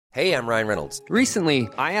Hey, I'm Ryan Reynolds. Recently,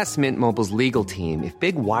 I asked Mint Mobile's legal team if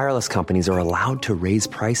big wireless companies are allowed to raise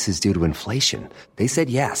prices due to inflation. They said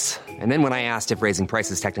yes. And then when I asked if raising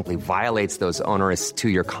prices technically violates those onerous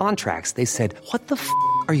two-year contracts, they said, "What the f***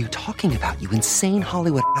 are you talking about, you insane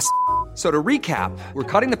Hollywood ass?" So to recap, we're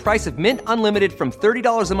cutting the price of Mint Unlimited from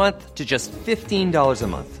 $30 a month to just $15 a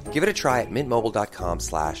month. Give it a try at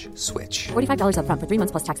mintmobile.com/switch. $45 up front for 3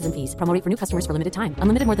 months plus taxes and fees. Promo rate for new customers for limited time.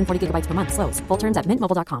 Unlimited more than 40 gigabytes per month. Slows full terms at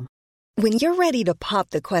mintmobile.com. When you're ready to pop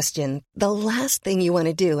the question, the last thing you want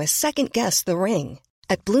to do is second-guess the ring.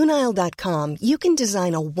 At BlueNile.com, you can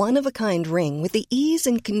design a one-of-a-kind ring with the ease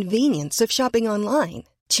and convenience of shopping online.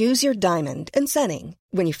 Choose your diamond and setting.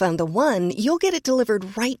 When you find the one, you'll get it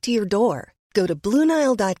delivered right to your door. Go to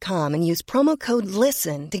BlueNile.com and use promo code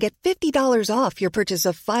LISTEN to get $50 off your purchase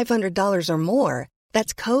of $500 or more.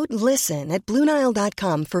 That's code LISTEN at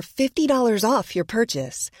BlueNile.com for $50 off your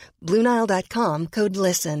purchase. BlueNile.com, code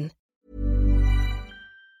LISTEN.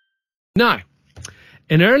 Now,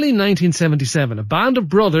 in early 1977, a band of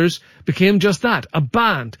brothers became just that, a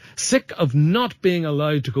band, sick of not being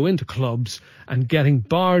allowed to go into clubs and getting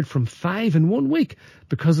barred from 5 in 1 week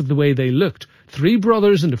because of the way they looked. 3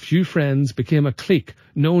 brothers and a few friends became a clique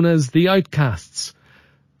known as the Outcasts.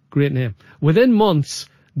 Great name. Within months,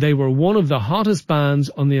 they were one of the hottest bands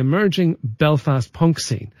on the emerging Belfast punk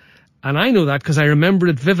scene. And I know that because I remember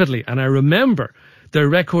it vividly, and I remember their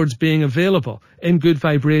records being available in Good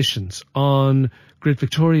Vibrations on Great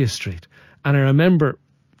Victoria Street. And I remember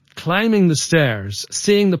climbing the stairs,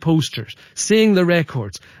 seeing the posters, seeing the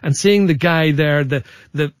records, and seeing the guy there, the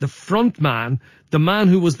front man, the man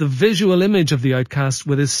who was the visual image of the Outcast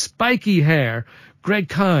with his spiky hair, Greg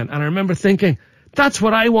Cowan. And I remember thinking, that's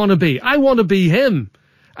what I want to be. I want to be him.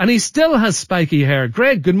 And he still has spiky hair.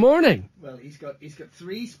 Greg, good morning. Well, he's got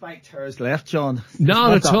 3 spiked hairs left, John.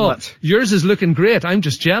 Not at all. Yours is looking great. I'm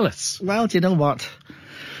just jealous. Well, do you know what?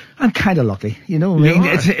 I'm kind of lucky. You know what I mean?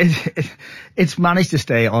 It's managed to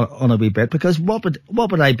stay on a wee bit, because what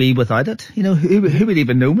would I be without it? You know, who would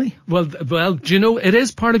even know me? Well, do you know, it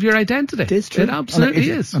is part of your identity. It is true. It absolutely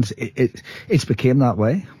is. It's became that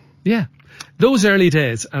way. Yeah. Those early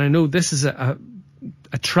days, and I know this is a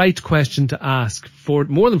trite question to ask for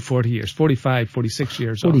more than 40 years, 45, 46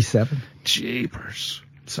 years 47. old. Jeepers.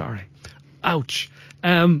 Sorry. Ouch.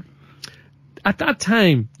 At that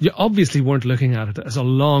time, you obviously weren't looking at it as a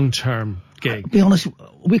long-term gig. To be honest,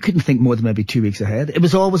 we couldn't think more than maybe 2 weeks ahead. It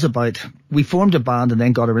was always about, we formed a band and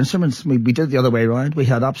then got our instruments. We did it the other way around. We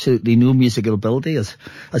had absolutely no musical ability, as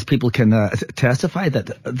people can testify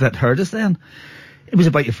that heard us then. It was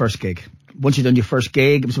about your first gig. Once you'd done your first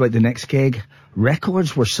gig, it was about the next gig.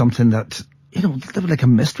 Records were something that, you know, they were like a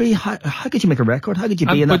mystery. How could you make a record? How could you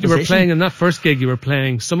be in that position? But you were playing, in that first gig, you were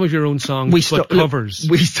playing some of your own songs, but covers.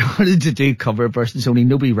 We started to do cover versions, only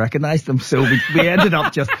nobody recognised them, so we ended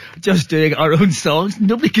up just doing our own songs.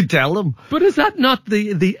 Nobody could tell them. But is that not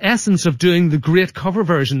the essence of doing the great cover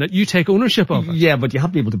version, that you take ownership of it? Yeah, but you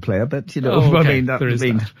have to be able to play a bit, you know. Oh, okay. I mean,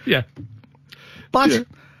 that. Yeah. But sure.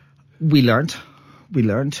 We learned.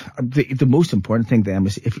 The most important thing then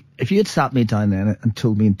was, if you had sat me down then and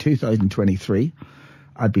told me in 2023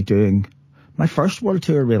 I'd be doing my first world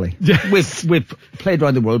tour, really. Yes. We've played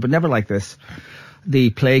around the world, but never like this. The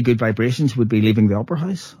play Good Vibrations would be leaving the Opera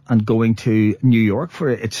House and going to New York for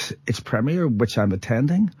its premiere, which I'm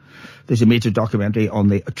attending. There's a major documentary on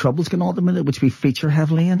the Troubles going on at the minute, which we feature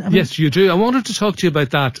heavily in. Yes, you do. I wanted to talk to you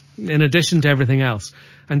about that in addition to everything else.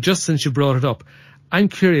 And just since you brought it up, I'm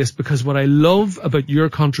curious, because what I love about your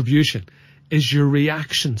contribution is your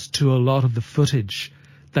reactions to a lot of the footage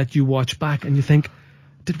that you watch back and you think,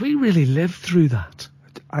 did we really live through that?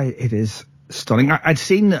 It is stunning. I'd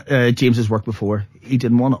seen James's work before. He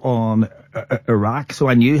did one on Iraq, so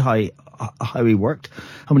I knew how he worked.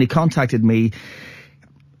 And when he contacted me,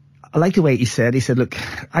 I like the way he said, look,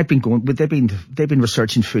 I've been going, they've been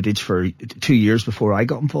researching footage for 2 years before I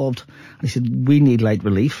got involved. And he said, we need light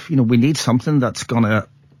relief. You know, we need something that's gonna,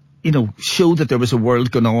 you know, show that there was a world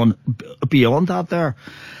going on beyond that there.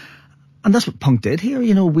 And that's what punk did here.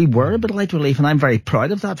 You know, we were a bit of light relief, and I'm very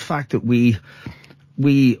proud of that fact that we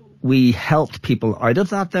helped people out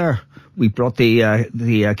of that there. We brought the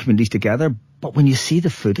communities together. But when you see the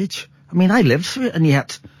footage, I mean, I lived through it, and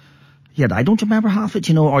yet I don't remember half it,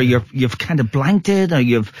 you know, or you've kind of blanked it, or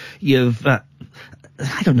you've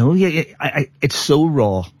I don't know. It's so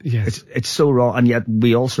raw. Yes. It's so raw, and yet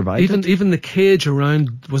we all survived. Even the cage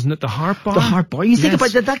around, wasn't it the Heart Bar? The Heart Bar. You think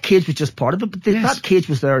about that cage was just part of it, but that cage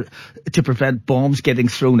was there to prevent bombs getting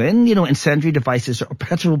thrown in, you know, incendiary devices or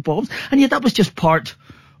petrol bombs, and yet that was just part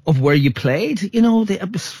of where you played, you know.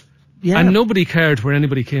 It was, and nobody cared where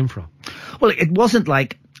anybody came from. Well, it wasn't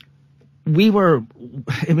like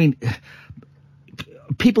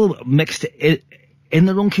people mixed it in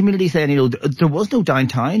their own communities then, there was no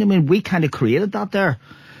downtown. I mean, we kind of created that there.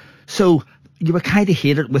 So you were kind of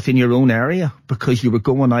hated within your own area because you were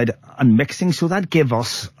going out and mixing. So that gave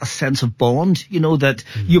us a sense of bond, that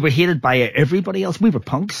you were hated by everybody else. We were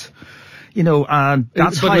punks, and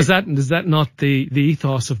that's But is that not the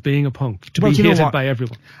ethos of being a punk? To be hated by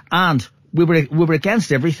everyone? And we were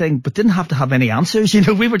against everything, but didn't have to have any answers.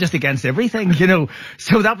 We were just against everything.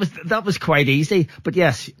 So that was quite easy. But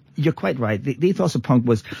yes, you're quite right. The ethos of punk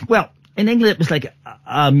was, well, in England it was like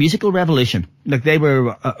a musical revolution. Like they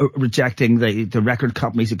were rejecting the record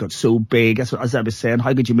companies that got so big. As I was saying,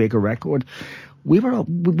 how could you make a record? We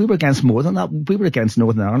were against more than that. We were against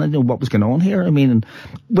Northern Ireland and what was going on here. I mean,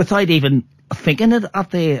 without even thinking it at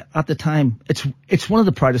the time, it's one of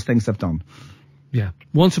the proudest things I've done. Yeah.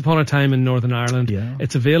 Once Upon a Time in Northern Ireland. Yeah.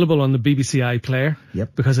 It's available on the BBC iPlayer.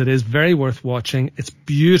 Yep. Because it is very worth watching. It's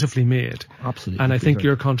beautifully made. Absolutely. And I think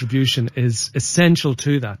your contribution is essential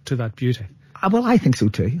to that beauty. Well, I think so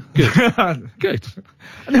too. Good. Good.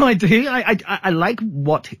 No, I do. I like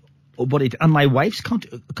what it, and my wife's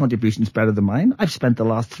contribution is better than mine. I've spent the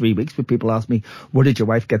last 3 weeks with people ask me, where did your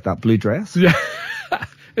wife get that blue dress? Yeah.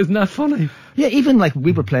 Isn't that funny? Yeah, even like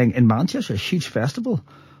we were playing in Manchester, a huge festival.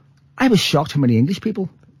 I was shocked how many English people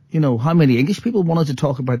wanted to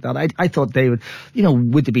talk about that. I thought they would,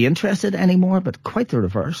 would they be interested anymore? But quite the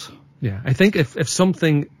reverse. Yeah, I think if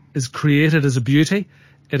something is created as a beauty,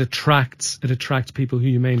 it attracts people who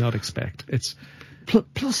you may not expect. It's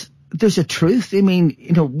plus there's a truth. I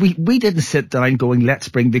mean, we didn't sit down going, let's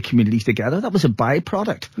bring the communities together. That was a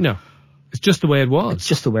byproduct. No. It's just the way it was. It's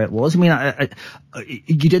just the way it was. I mean,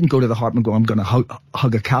 you didn't go to the heart and go, I'm going to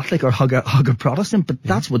hug a Catholic or hug a Protestant, but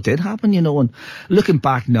that's what did happen, and looking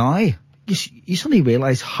back now, you suddenly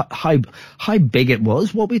realise how big it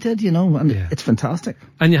was, what we did, and it's fantastic.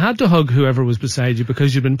 And you had to hug whoever was beside you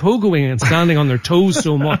because you'd been pogoing and standing on their toes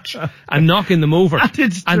so much and knocking them over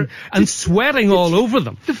and sweating all over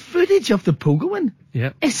them. The footage of the pogoing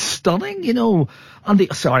is stunning,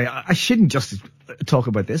 and sorry, I shouldn't just talk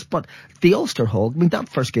about this, but the Ulster Hall, I mean, that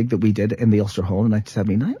first gig that we did in the Ulster Hall in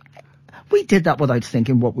 1979, we did that without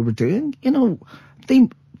thinking what we were doing. The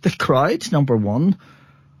crowds, number one,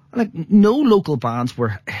 like no local bands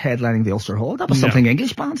were headlining the Ulster Hall. That was something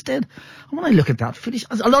English bands did. And when I look at that footage,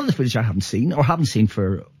 a lot of the footage I haven't seen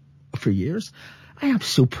for years, I am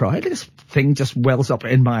so proud. This thing just wells up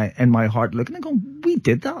in my heart looking and going, we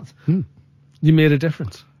did that. You made a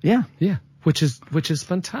difference. Yeah. Yeah. Which is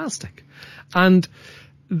fantastic. And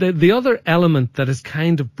the other element that has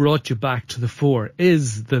kind of brought you back to the fore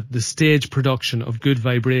is the stage production of Good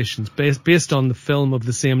Vibrations, based on the film of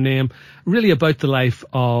the same name, really about the life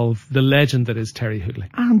of the legend that is Terry Hooley.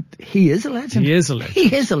 And he is a legend. He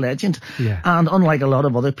is a legend. Yeah. And unlike a lot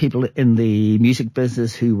of other people in the music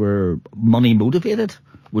business who were money motivated,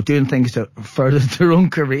 were doing things to further their own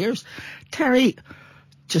careers, Terry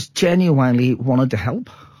just genuinely wanted to help.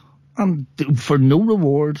 And for no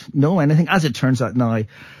reward, no anything. As it turns out now,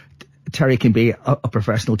 Terry can be a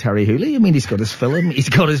professional Terry Hooley. I mean, he's got his film, he's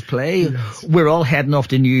got his play. Yes. We're all heading off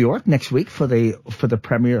to New York next week for the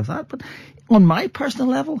premiere of that. But on my personal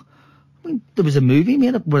level, I mean, there was a movie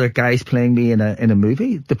made up where a guy's playing me in a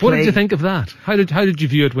movie. What did you think of that? How did you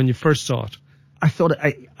view it when you first saw it? I thought,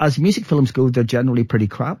 as music films go, they're generally pretty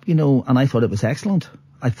crap, and I thought it was excellent.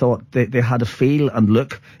 I thought they had a feel and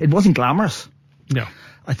look. It wasn't glamorous. No.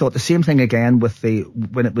 I thought the same thing again with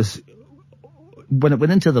when it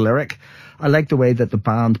went into the lyric. I liked the way that the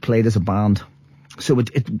band played as a band. So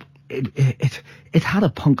it had a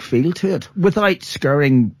punk feel to it without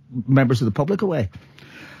scaring members of the public away.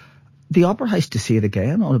 The Opera House to see it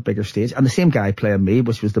again on a bigger stage, and the same guy playing me,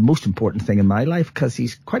 which was the most important thing in my life because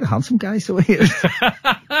he's quite a handsome guy, so he is.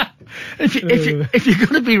 If you're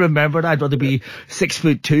going to be remembered, I'd rather be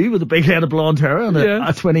 6'2" with a big head of blonde hair and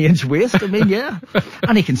a 20-inch waist. I mean, yeah.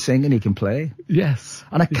 And he can sing and he can play. Yes.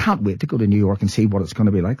 And I can't wait to go to New York and see what it's going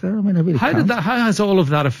to be like there. I mean, I really can't. How has all of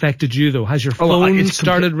that affected you, though? Has your phone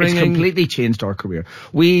started ringing? It's completely changed our career.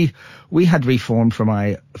 We had reformed for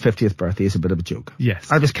my 50th birthday as a bit of a joke.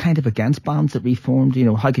 Yes. I was kind of against bands that reformed.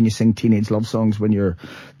 How can you sing teenage love songs when you're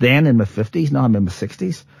then in my 50s? Now I'm in my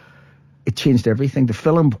 60s. It changed everything. The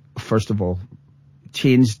film, first of all,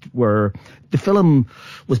 changed where the film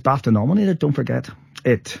was BAFTA nominated, don't forget.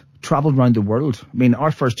 It travelled around the world. I mean,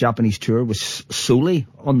 our first Japanese tour was solely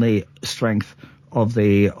on the strength of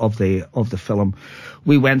the film.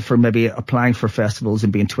 We went from maybe applying for festivals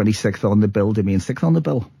and being 26th on the bill to being 6th on the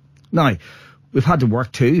bill. Now, we've had to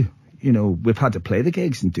work too. We've had to play the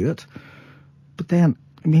gigs and do it. But then,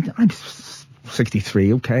 I mean, I'm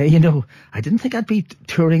 63, okay, you know, I didn't think I'd be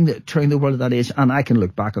touring the world at that age, and I can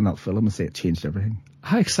look back on that film and say it changed everything.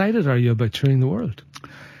 How excited are you about touring the world?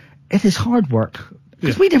 It is hard work,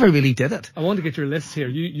 because we never really did it. I want to get your list here.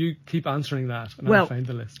 You keep answering that, and I'll find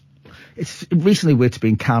the list. It's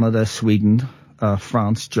been Canada, Sweden,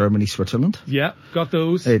 France, Germany, Switzerland. Yeah, got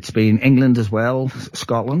those. It's been England as well,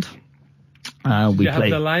 Scotland. We have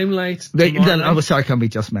the Limelight. Sorry, can we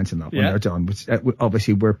just mention that when they're done? Which,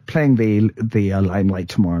 obviously, we're playing the Limelight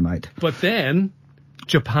tomorrow night. But then,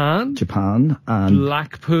 Japan, and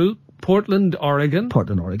Blackpool, Portland, Oregon.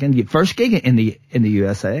 Your first gig in the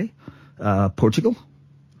USA, Portugal,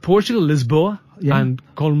 Lisboa, and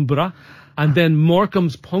Coimbra, and then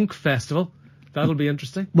Morecambe's Punk Festival. That'll be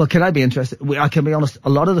interesting. Well, can I be interested? I can be honest. A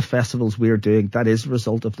lot of the festivals we're doing, that is a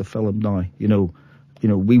result of the film now. You know,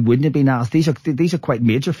 we wouldn't have been asked. These are quite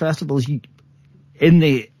major festivals in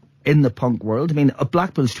the punk world. I mean,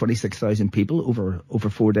 Blackpool's 26,000 people over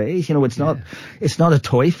 4 days. You know, it's not a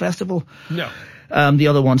toy festival. No. The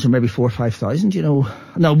other ones are maybe 4,000 or 5,000. You know,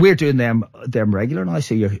 now we're doing them regular now,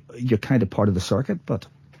 so you're kind of part of the circuit. But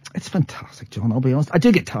it's fantastic, John. I'll be honest. I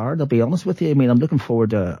do get tired. I'll be honest with you. I mean, I'm looking forward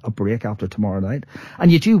to a break after tomorrow night.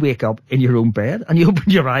 And you do wake up in your own bed and you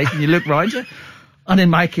open your eyes and you look round you. And in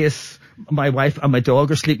my case, my wife and my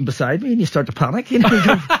dog are sleeping beside me, and you start to panic. You know,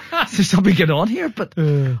 there's something going on here. But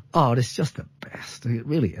it's just the best. It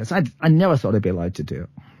really is. I never thought I'd be allowed to do it.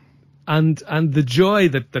 And the joy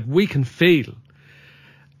that we can feel.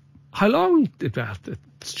 How long?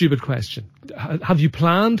 Stupid question. Have you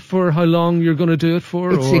planned for how long you're going to do it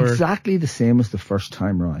for? It's exactly the same as the first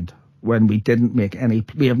time round, when we didn't make any.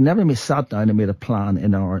 We have never sat down and made a plan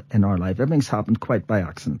in our life. Everything's happened quite by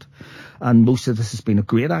accident, and most of this has been a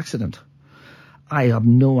great accident. I have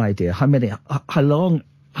no idea how long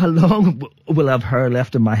will I have hair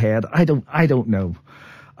left in my head. I don't know.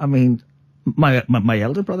 I mean, my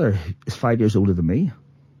elder brother is 5 years older than me,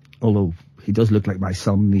 although he does look like my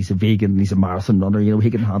son. He's a vegan. He's a marathon runner. You know, he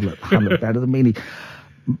can handle it better than me.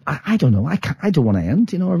 I don't know. I don't want to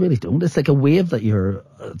end. You know, I really don't. It's like a wave that you're.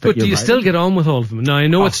 But do you still get on with all of them? Now I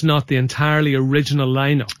know it's not the entirely original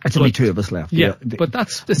lineup. It's only two of us left. Yeah, but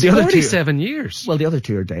that's the 47 years. Well, the other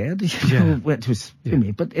two are dead. You know, which was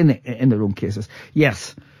me. But in their own cases,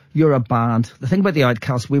 yes, you're a band. The thing about the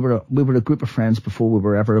Outcasts, we were a group of friends before we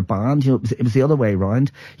were ever a band. You know, it was the other way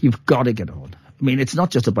around. You've got to get on. I mean, it's not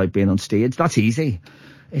just about being on stage. That's easy.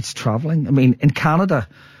 It's travelling. I mean, in Canada,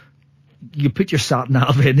 you put your sat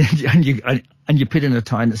nav in and you put in a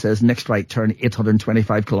town that says next right turn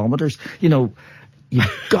 825 kilometres. You know, you've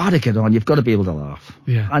got to get on. You've got to be able to laugh.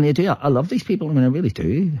 Yeah. And you do. I love these people. I mean, I really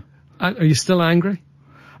do. Are you still angry?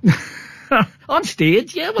 On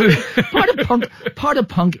stage, yeah. Well, part of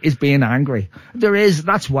punk is being angry. There is.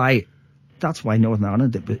 That's why Northern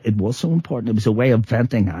Ireland, it was so important. It was a way of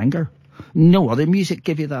venting anger. No other music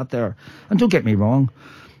give you that there. And don't get me wrong,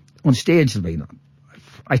 on stage,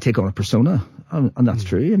 I take on a persona, and that's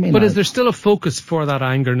true. I mean, but is there still a focus for that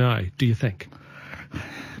anger now, do you think?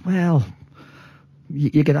 Well,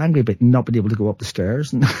 you get angry about not being able to go up the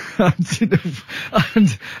stairs and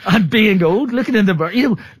being old, looking in the mirror. You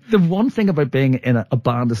know, the one thing about being in a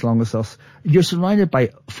band as long as us, you're surrounded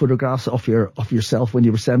by photographs of yourself when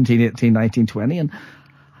you were 17, 18, 19, 20, and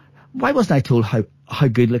why wasn't I told how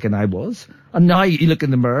good looking I was? And now you look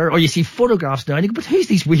in the mirror, or you see photographs now, and you go, but who's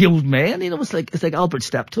these wee old men? You know, it's like Albert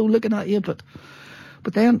Steptoe looking at you. But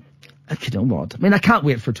then, you know what? I mean, I can't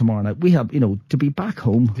wait for tomorrow night. We have, you know, to be back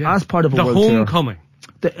home as part of a world tour. The homecoming.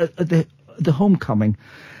 The homecoming.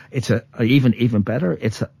 It's even better.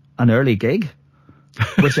 It's an early gig,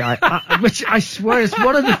 which I swear is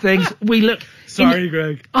one of the things we look. Sorry,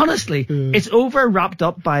 Greg. Honestly, it's wrapped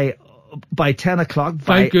up by 10 o'clock.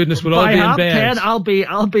 Thank goodness we'll all be in bed. 10, I'll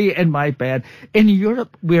be in my bed. In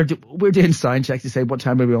Europe, we're doing sound checks to say what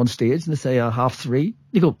time are we on stage, and they say 3:30.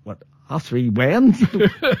 You go, what, 3:30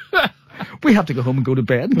 when? We have to go home and go to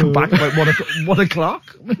bed and come back about 1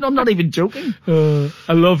 o'clock. I mean, I'm not even joking.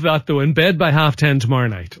 I love that though. In bed by 10:30 tomorrow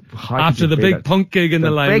night. After the big punk gig in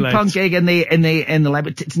the Limelight. Big punk gig in the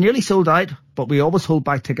Limelight. It's nearly sold out, but we always hold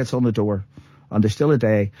back tickets on the door, and there's still a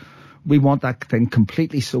day. We want that thing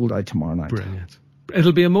completely sold out tomorrow night. Brilliant.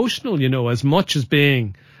 It'll be emotional, you know, as much as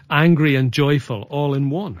being angry and joyful all in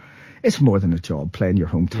one. It's more than a job, playing your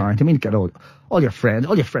hometown. I mean, get all your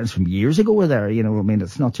friends from years ago were there, you know. I mean,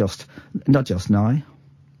 it's not just now. Do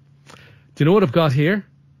you know what I've got here?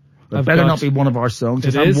 It better not be one of our songs.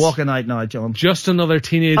 It I'm is walking out now, John. Just Another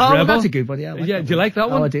Teenage Rebel. Oh, that's a good one, yeah. Do you like that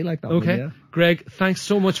one? Oh, I do like that one, yeah. Greg, thanks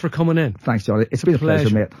so much for coming in. Thanks, John. It's been a pleasure,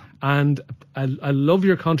 mate. And I love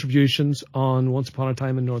your contributions on Once Upon a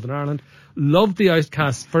Time in Northern Ireland. Loved the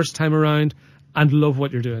Outcasts first time around, and love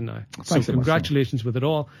what you're doing now. Thanks So so much, congratulations with it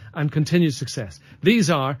all and continued success. These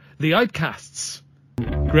are the Outcasts.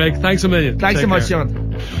 Greg, thanks a million. Thanks Take so much, care.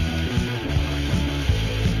 John.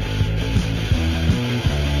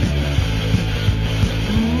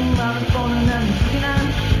 I was born in 1959.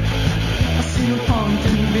 I see no point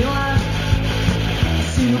in real life. I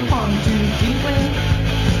see no point in dealing.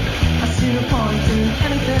 I see no point in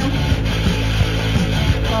anything.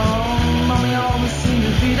 Oh, mommy always seemed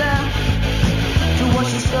to be there to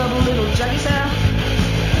wash and scrub a little Jackie's hair,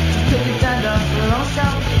 to pick a dandruff for her own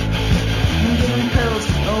scalp, and give him pills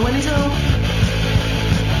when he's ill.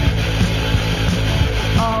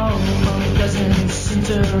 Oh, mommy doesn't seem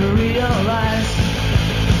to realize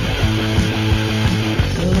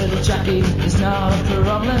the little Jackie is now a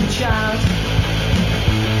problem child.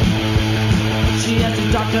 She asked the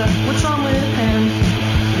doctor, what's wrong with him?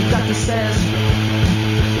 The doctor says,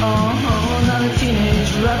 oh, another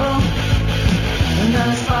teenage rebel,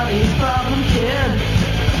 another spotty problem kid,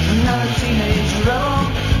 another teenage rebel,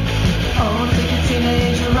 oh, take a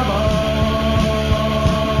teenage rebel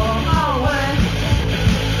away.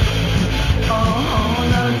 Oh,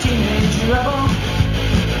 another teenage rebel,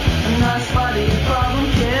 another spotty problem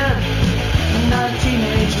kid, another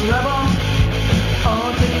teenage rebel, oh,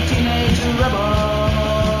 take a teenage rebel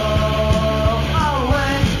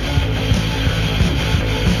away.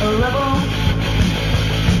 A rebel,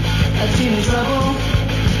 a teenage rebel,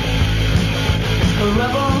 a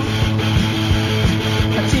rebel,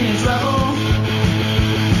 a teenage rebel.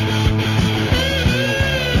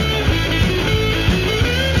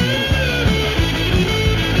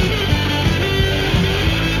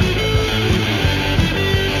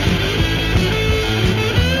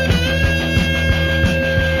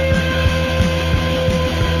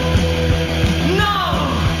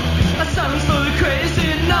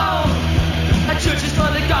 Churches for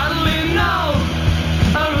the godly, no.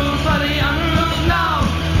 A rule for the unruly, no.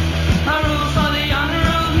 A rule for the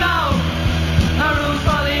unruly, no. A rule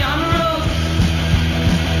for the unruly.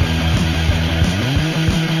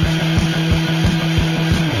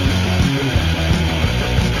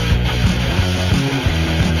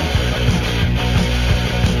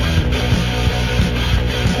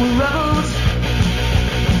 We're rebels.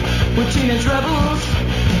 We're teenage rebels.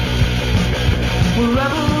 We're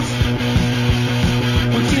rebels.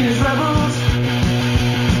 We're teenage rebels.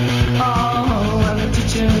 Oh, and the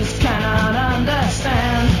teachers cannot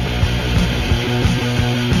understand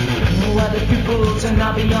why the pupils are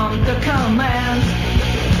now beyond their command.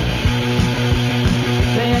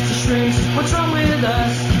 They ask the shrinks, what's wrong with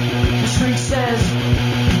us? The shrink says,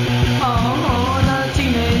 oh, another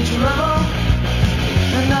teenage rebel,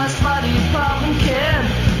 another spotty problem kid,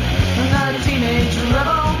 another teenage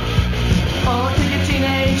rebel, oh, take a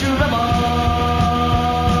teenage rebel.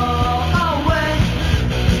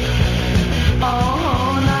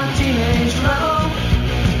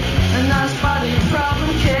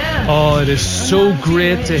 Oh, it is so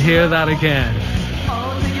great to hear that again.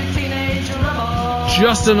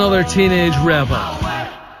 Just another teenage rebel.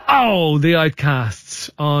 Oh, the Outcasts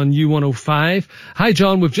on U105. Hi,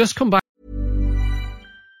 John. We've just come back.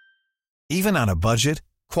 Even on a budget,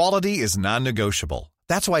 quality is non-negotiable.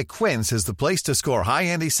 That's why Quince is the place to score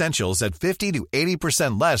high-end essentials at 50 to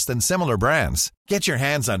 80% less than similar brands. Get your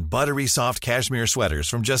hands on buttery soft cashmere sweaters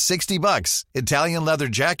from just $60, Italian leather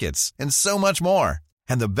jackets, and so much more.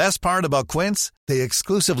 And the best part about Quince, they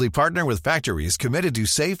exclusively partner with factories committed to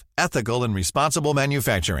safe, ethical, and responsible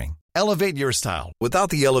manufacturing. Elevate your style without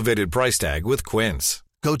the elevated price tag with Quince.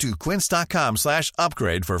 Go to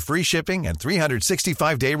quince.com/upgrade for free shipping and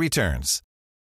 365-day returns.